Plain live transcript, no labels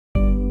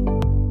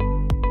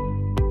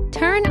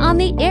turn on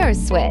the air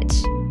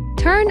switch.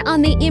 Turn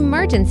on the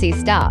emergency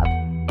stop.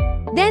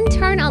 Then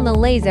turn on the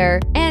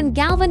laser and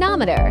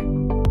galvanometer.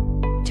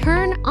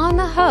 Turn on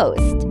the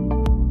host.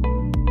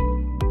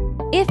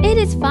 If it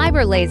is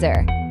fiber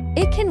laser,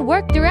 it can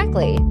work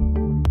directly.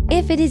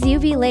 If it is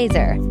UV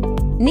laser,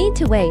 need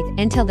to wait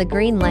until the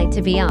green light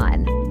to be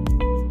on.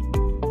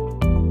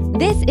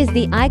 This is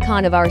the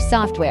icon of our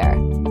software.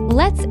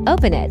 Let's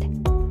open it.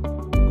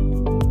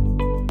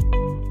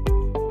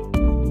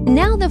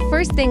 Now the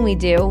first thing we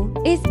do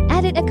is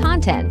edit a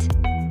content.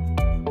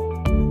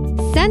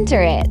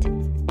 Center it.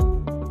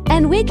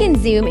 And we can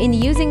zoom in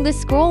using the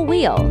scroll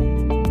wheel.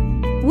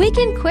 We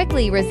can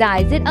quickly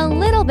resize it a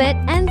little bit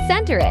and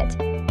center it.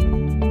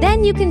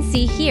 Then you can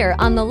see here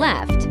on the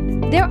left,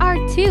 there are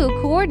two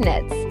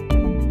coordinates,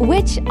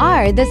 which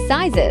are the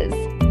sizes.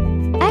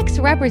 X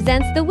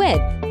represents the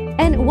width,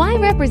 and Y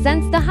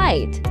represents the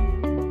height.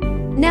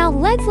 Now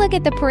let's look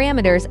at the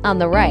parameters on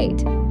the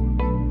right.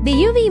 The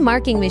UV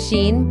marking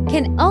machine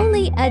can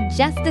only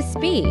adjust the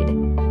speed,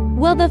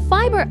 while the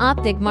fiber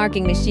optic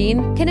marking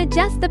machine can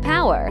adjust the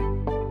power.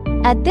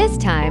 At this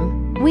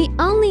time, we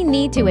only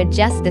need to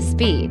adjust the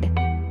speed.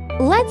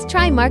 Let's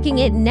try marking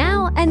it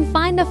now and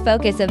find the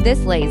focus of this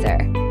laser.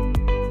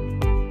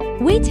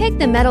 We take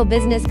the metal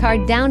business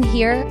card down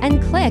here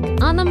and click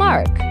on the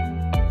mark.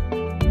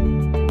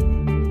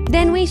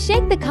 Then we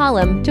shake the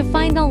column to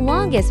find the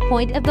longest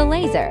point of the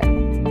laser,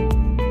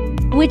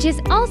 which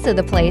is also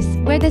the place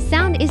where the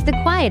sound is the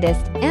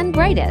quietest and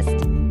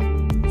brightest.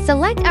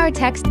 Select our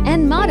text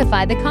and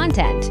modify the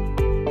content.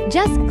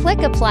 Just click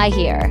Apply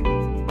here,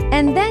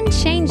 and then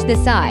change the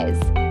size.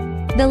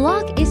 The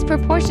lock is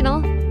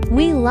proportional.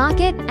 We lock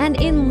it and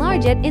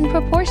enlarge it in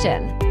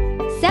proportion.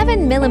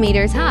 7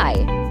 millimeters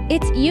high.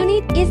 Its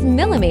unit is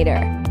millimeter,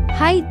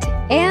 height,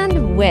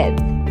 and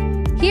width.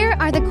 Here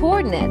are the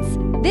coordinates.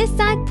 This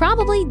side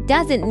probably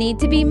doesn't need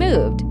to be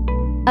moved.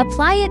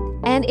 Apply it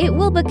and it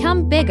will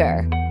become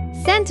bigger.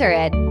 Center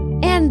it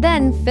and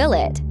then fill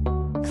it.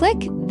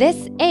 Click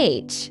this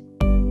H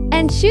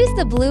and choose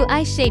the blue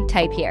eye shape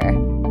type here.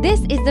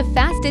 This is the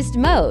fastest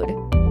mode.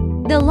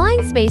 The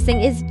line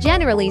spacing is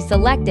generally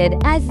selected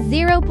as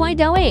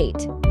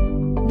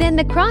 0.08. Then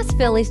the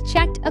crossfill is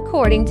checked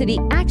according to the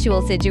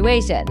actual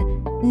situation.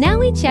 Now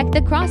we check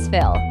the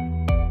crossfill.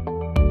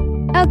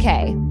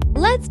 Okay,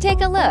 let's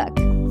take a look.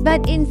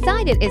 But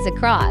inside it is a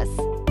cross.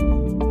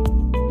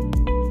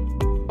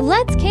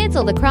 Let's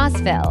cancel the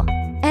crossfill,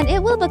 and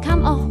it will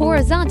become a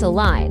horizontal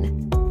line.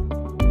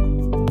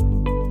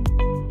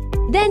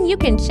 Then you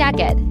can check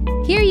it.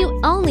 Here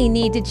you only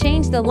need to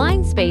change the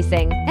line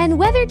spacing and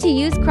whether to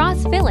use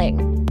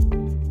cross-filling.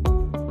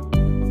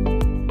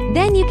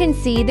 Then you can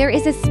see there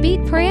is a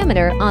speed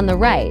parameter on the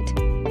right,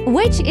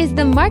 which is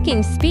the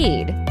marking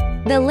speed.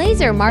 The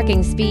laser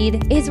marking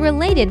speed is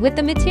related with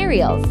the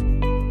materials.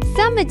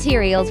 Some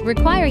materials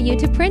require you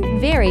to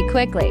print very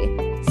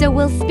quickly, so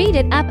we'll speed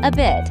it up a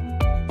bit.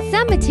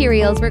 Some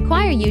materials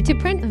require you to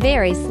print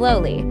very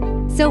slowly,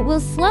 so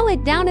we'll slow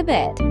it down a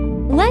bit.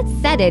 Let's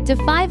set it to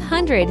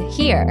 500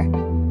 here.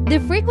 The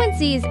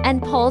frequencies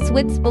and pulse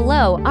widths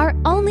below are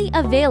only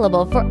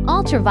available for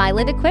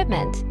ultraviolet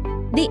equipment.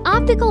 The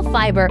optical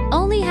fiber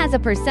only has a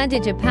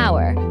percentage of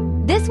power.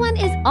 This one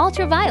is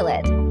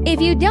ultraviolet.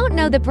 If you don't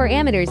know the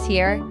parameters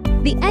here,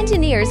 the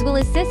engineers will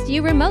assist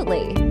you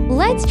remotely.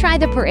 Let's try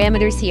the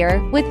parameters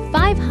here with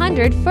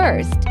 500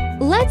 first.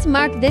 Let's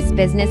mark this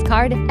business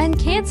card and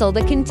cancel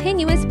the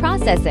continuous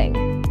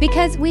processing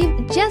because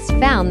we've just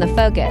found the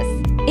focus.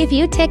 If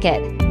you tick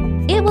it,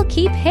 it will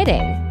keep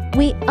hitting.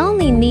 We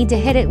only need to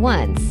hit it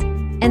once,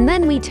 and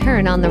then we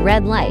turn on the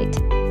red light.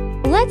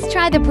 Let's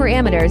try the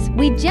parameters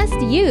we just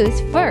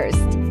used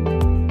first.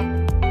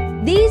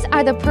 These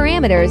are the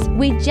parameters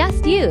we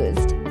just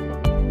used.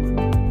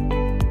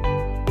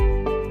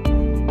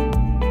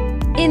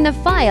 In the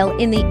file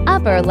in the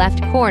upper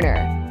left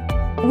corner,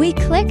 we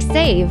click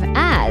Save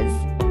As.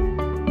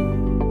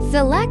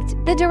 Select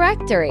the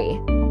directory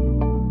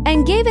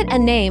and give it a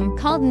name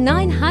called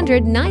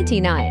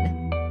 999.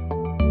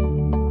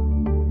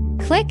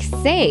 Click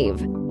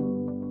Save.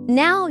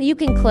 Now you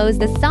can close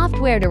the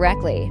software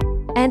directly,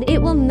 and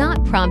it will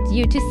not prompt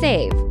you to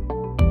save.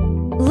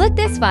 Look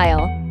this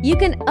file. You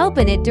can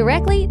open it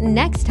directly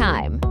next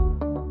time.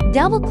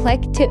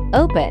 Double-click to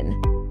open.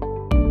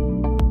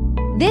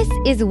 This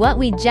is what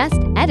we just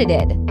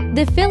edited.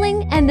 The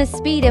filling and the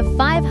speed of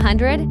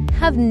 500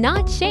 have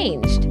not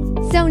changed.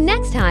 So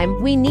next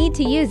time we need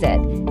to use it,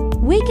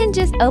 we can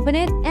just open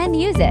it and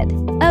use it.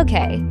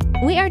 Okay,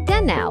 we are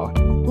done now.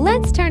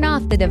 Let's turn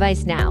off the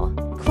device now.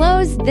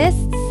 Close this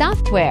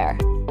software.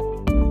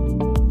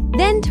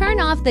 Then turn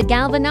off the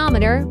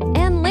galvanometer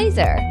and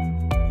laser.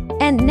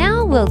 And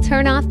now we'll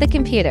turn off the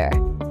computer.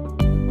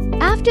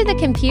 After the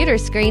computer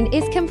screen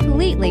is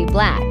completely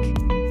black,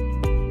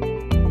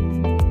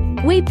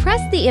 we press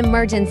the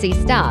emergency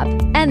stop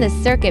and the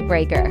circuit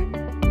breaker.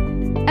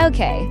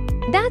 Okay,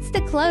 that's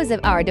the close of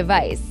our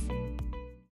device.